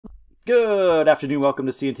Good afternoon, welcome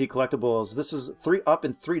to CNT Collectibles. This is 3 up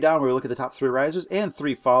and 3 down, where we look at the top 3 risers and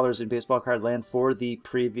 3 fallers in baseball card land for the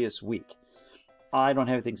previous week. I don't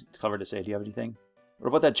have anything covered to say. Do you have anything? What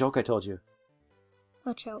about that joke I told you?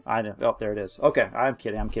 What joke? I know. Oh, there it is. Okay, I'm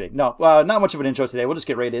kidding. No, not much of an intro today. We'll just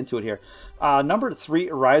get right into it here. Number 3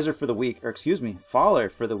 riser for the week, or excuse me, faller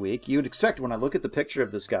for the week. You would expect when I look at the picture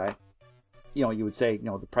of this guy, you know, you would say, you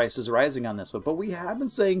know, the price is rising on this one. But we have been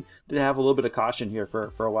saying to have a little bit of caution here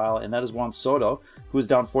for a while, and that is Juan Soto, who is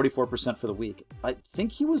down 44% for the week. I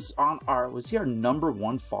think he was on was he our number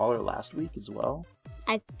 1 faller last week as well?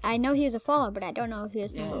 I know he was a faller, but I don't know if he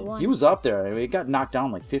was number 1. He was up there. I mean, it got knocked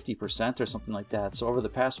down like 50% or something like that. So over the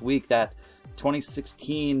past week, that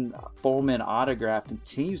 2016 Bowman autograph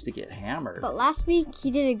continues to get hammered. But last week,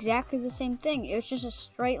 he did exactly the same thing. It was just a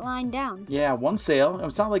straight line down. Yeah, one sale.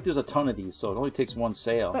 It's not like there's a ton of these, so it only takes one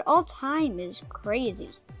sale. But all time is crazy.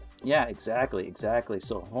 Yeah, exactly.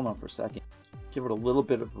 So hold on for a second. Give it a little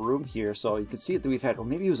bit of room here, so you can see it that we've had. Well,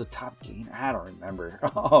 maybe he was a top gainer. I don't remember.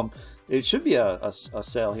 It should be a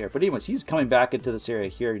sale here. But anyways, he's coming back into this area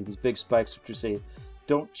here. These big spikes, which we say,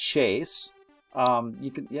 don't chase.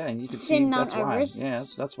 You can see that's why. Yeah,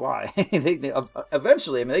 that's why. they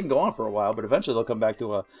eventually, I mean, they can go on for a while, but eventually they'll come back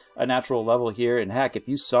to a natural level here. And heck, if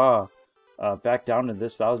you saw back down to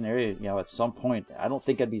this 1,000 area, you know, at some point, I don't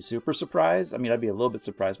think I'd be super surprised. I mean, I'd be a little bit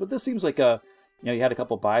surprised, but this seems like you know, you had a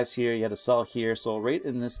couple buys here, you had a sell here, so right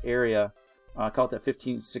in this area, call it that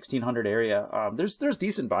 1,600 area, there's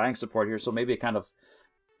decent buying support here, so maybe it kind of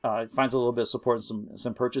finds a little bit of support and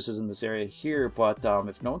some purchases in this area here, but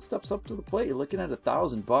if no one steps up to the plate, you're looking at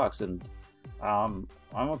 $1,000, and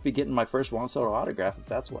I won't be getting my first Juan Soto autograph if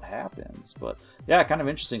that's what happens. But yeah, kind of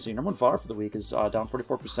interesting. So your number 1 faller for the week is down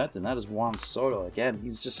 44%, and that is Juan Soto. Again,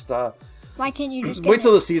 he's just why can't you just wait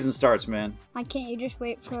till the season starts, man? Why can't you just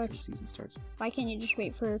wait for the season starts? Why can't you just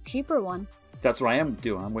wait for a cheaper one? That's what I am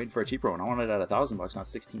doing. I'm waiting for a cheaper one. I want it at $1,000, not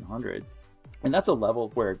 $1,600. And that's a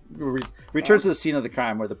level where returns to the scene of the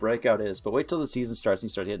crime where the breakout is. But wait till the season starts and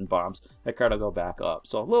you start hitting bombs. That card will go back up.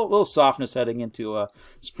 So a little softness heading into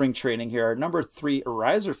spring training here. Our number 3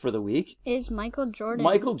 riser for the week is Michael Jordan.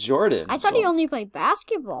 Michael Jordan. I thought he only played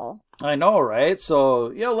basketball. I know, right?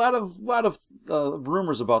 So yeah, a lot of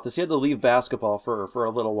rumors about this. He had to leave basketball for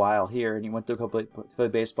a little while here, and he went to go play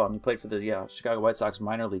baseball, and he played for the Chicago White Sox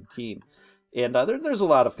minor league team. And there's a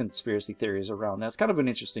lot of conspiracy theories around that. It's kind of an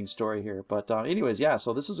interesting story here. But anyways, yeah,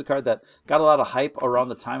 so this is a card that got a lot of hype around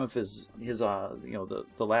the time of his you know,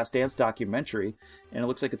 the Last Dance documentary, and it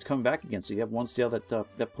looks like it's coming back again. So you have one sale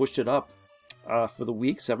that pushed it up for the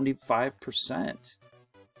week, 75%.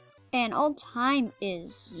 And all time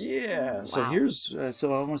is... Yeah, wow. so here's...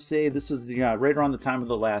 so I want to say this is right around the time of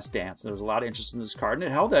the Last Dance. There was a lot of interest in this card, and it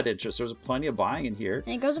held that interest. There was plenty of buying in here.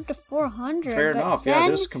 And it goes up to 400. Fair enough. Yeah,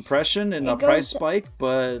 there's compression and a price spike,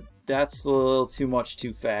 but that's a little too much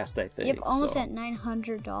too fast, I think. Yep, almost at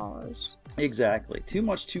 $900. Exactly. Too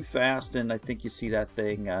much too fast, and I think you see that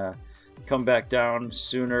thing come back down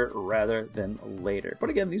sooner rather than later.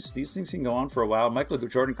 But again, these things can go on for a while. Michael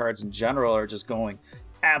Jordan cards in general are just going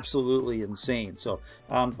absolutely insane. So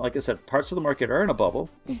like I said, parts of the market are in a bubble,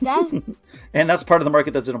 and that's part of the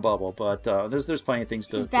market that's in a bubble, but there's plenty of things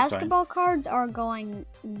to basketball cards are going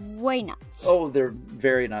way nuts. Oh, they're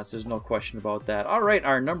very nuts. There's no question about that. All right,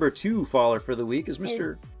 our number 2 faller for the week is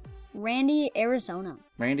Mr. Randy Arizona.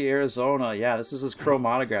 Randy Arizona. Yeah, this is his chrome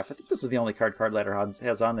autograph. I think this is the only card ladder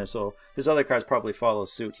has on there, so his other cards probably follow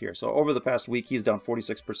suit here. So over the past week, he's down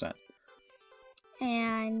 46%.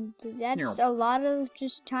 And that's a lot of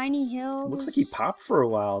just tiny hills. Looks like he popped for a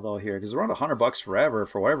while though here, because around $100 forever.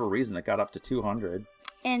 For whatever reason, it got up to 200.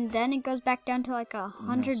 And then it goes back down to like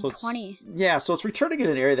 120. Yeah, so it's returning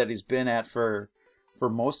in an area that he's been at for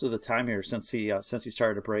most of the time here since he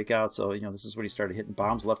started to break out. So you know, this is when he started hitting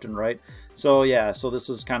bombs left and right. So yeah, so this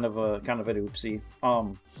is kind of an oopsie.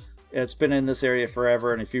 It's been in this area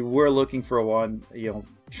forever, and if you were looking for one, you know,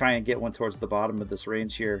 try and get one towards the bottom of this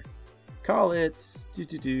range here. Call it,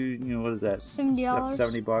 you know, what is that? $70.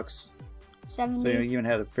 $70. 70. So you even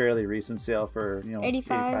had a fairly recent sale for, you know,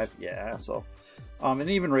 85. Yeah, so and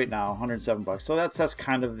even right now, $107. So that's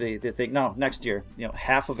kind of the thing. No, next year, you know,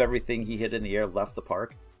 half of everything he hit in the air left the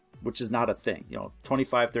park, which is not a thing. You know,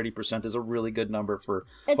 25-30% is a really good number for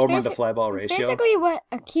home run to fly ball ratio. It's basically what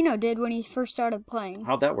Aquino did when he first started playing.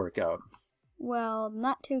 How'd that work out? Well,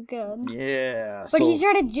 not too good. Yeah. But he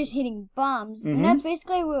started just hitting bombs, and that's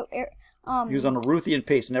basically what he was on a Ruthian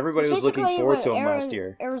pace, and everybody was looking forward to him last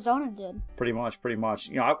year. Arizona did. Pretty much.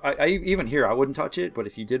 You know, I even here, I wouldn't touch it, but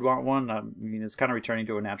if you did want one, I mean, it's kind of returning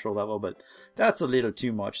to a natural level, but that's a little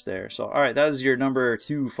too much there. So, all right, that is your number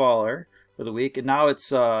 2 faller for the week, and now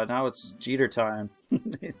it's Jeter time.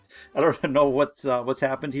 I don't know what's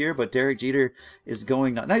happened here, but Derek Jeter is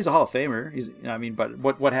going. Now he's a Hall of Famer.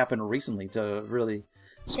 But what happened recently to really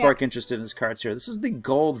spark interest in his cards here? This is the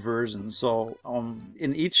gold version. So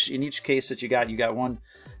in each case that you got one.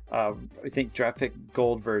 I think draft pick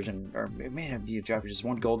gold version, or it may not be a draft pick, just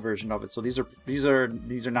one gold version of it. So these are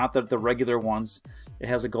not the regular ones. It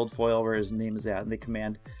has a gold foil where his name is at, and they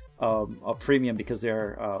command a premium because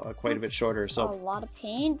they're quite a bit shorter. So a lot of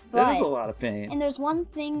paint. That is a lot of paint. And there's one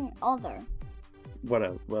thing other. What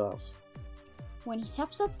else? When he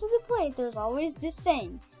steps up to the plate, there's always this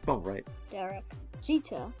saying. Oh, right. Derek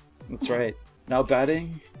Jeter. That's right. Now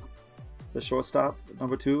batting, the shortstop,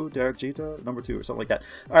 number 2, Derek Jeter, number 2, or something like that.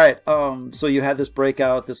 All right. So you had this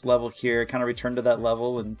breakout, this level here, kind of returned to that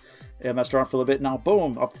level, and messed around for a little bit. Now,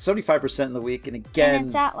 boom, up to 75% in the week, and again. And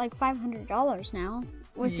it's at like $500 now.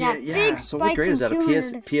 With that big so spike what grade is that?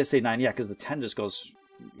 $200. A PSA 9? Yeah, because the 10 just goes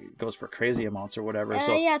for crazy amounts or whatever.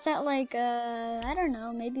 So yeah, it's at like I don't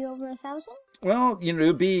know, maybe over 1,000. Well, it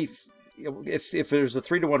would be if there's a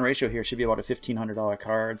 3-to-1 ratio here, it should be about a $1,500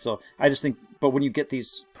 card. So I just think, but when you get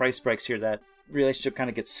these price spikes here, that relationship kind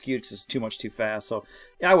of gets skewed because it's too much too fast. So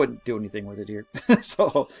yeah, I wouldn't do anything with it here.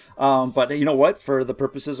 So, but you know what? For the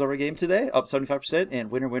purposes of our game today, up 75%,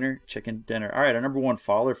 and winner chicken dinner. All right, our number 1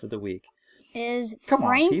 faller for the week is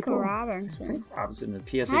Frank Robinson. Frank Robinson in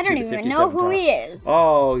PSA 2 I don't even know who he is.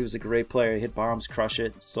 Oh, he was a great player. He hit bombs, crush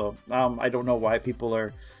it. So I don't know why people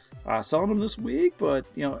are selling him this week, but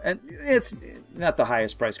and it's not the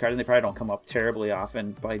highest price card, and they probably don't come up terribly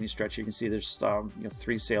often by any stretch. You can see there's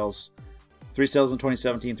 3 sales in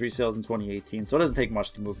 2017, 3 sales in 2018. So it doesn't take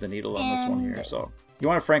much to move the needle on this one here. So you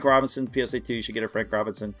want a Frank Robinson PSA 2, you should get a Frank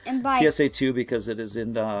Robinson PSA 2 because it is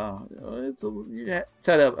in it's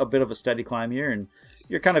at a bit of a steady climb here, and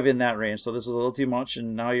you're kind of in that range. So this was a little too much,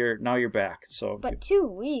 and now you're back. So but 2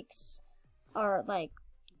 weeks are like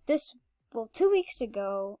this. Well, 2 weeks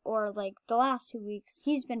ago, or like the last 2 weeks,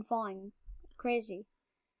 he's been falling crazy.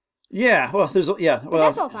 Yeah, well, but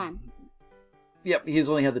that's all time. Yep, he's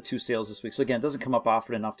only had the 2 sales this week. So again, it doesn't come up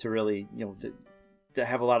often enough to really, to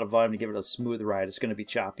have a lot of volume to give it a smooth ride. It's going to be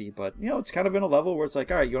choppy, but it's kind of in a level where it's like,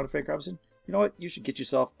 all right, you want a Frank Robinson? You know what? You should get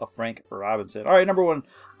yourself a Frank Robinson. All right, number 1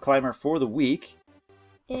 climber for the week,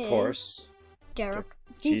 of course, Derek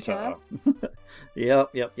Jeter.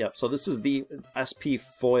 Yep. So this is the SP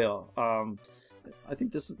foil. I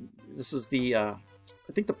think this is the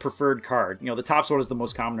I think the preferred card. The Topps one is the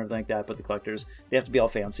most common and everything like that, but the collectors, they have to be all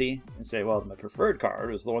fancy and say, well, my preferred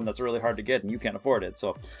card is the one that's really hard to get and you can't afford it.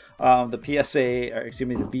 So the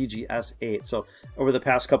BGS 8. So over the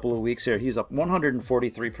past couple of weeks here, he's up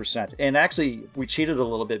 143%. And actually, we cheated a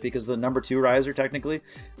little bit because the number 2 riser technically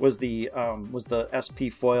was the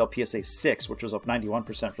SP foil PSA 6, which was up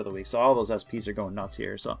 91% for the week. So all those SPs are going nuts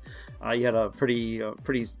here. So you had a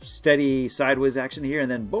pretty steady sideways action here,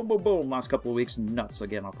 and then boom, boom, boom, last couple of weeks, nuts.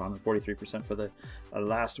 Again, up on 43% for the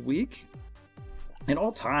last week. And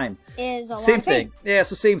all time is a same thing. Yeah, it's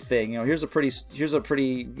the same thing. Here's a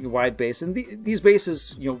pretty wide base, and these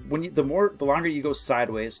bases, when the longer you go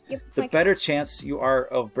sideways, it's a better chance you are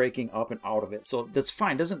of breaking up and out of it. So that's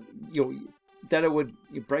fine. Doesn't that it would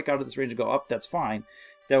break out of this range and go up? That's fine.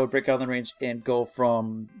 That would break out of the range and go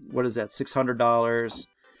from what is that, $600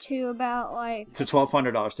 to about to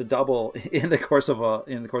 $1,200 to double in the course of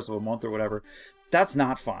a month or whatever. That's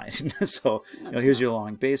not fine. So here's your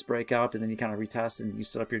long base breakout, and then you kind of retest and you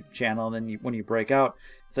set up your channel, and then when you break out,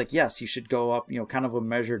 it's like, yes, you should go up, kind of a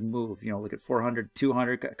measured move. Look at 400,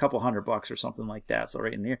 200, a couple $100 or something like that. So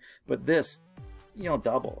right in here, but this,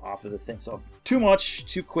 double off of the thing. So too much,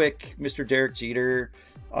 too quick, Mr. Derek Jeter.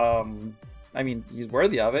 I mean, he's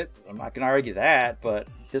worthy of it. I'm not going to argue that, but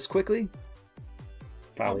this quickly.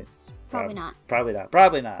 Probably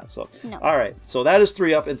not. So, no. All right. So that is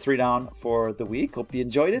 3 up and 3 down for the week. Hope you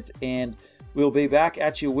enjoyed it, and we'll be back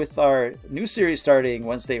at you with our new series starting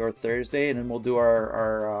Wednesday or Thursday, and then we'll do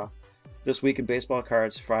our This Week in Baseball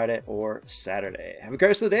cards Friday or Saturday. Have a great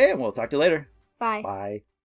rest of the day, and we'll talk to you later. Bye. Bye.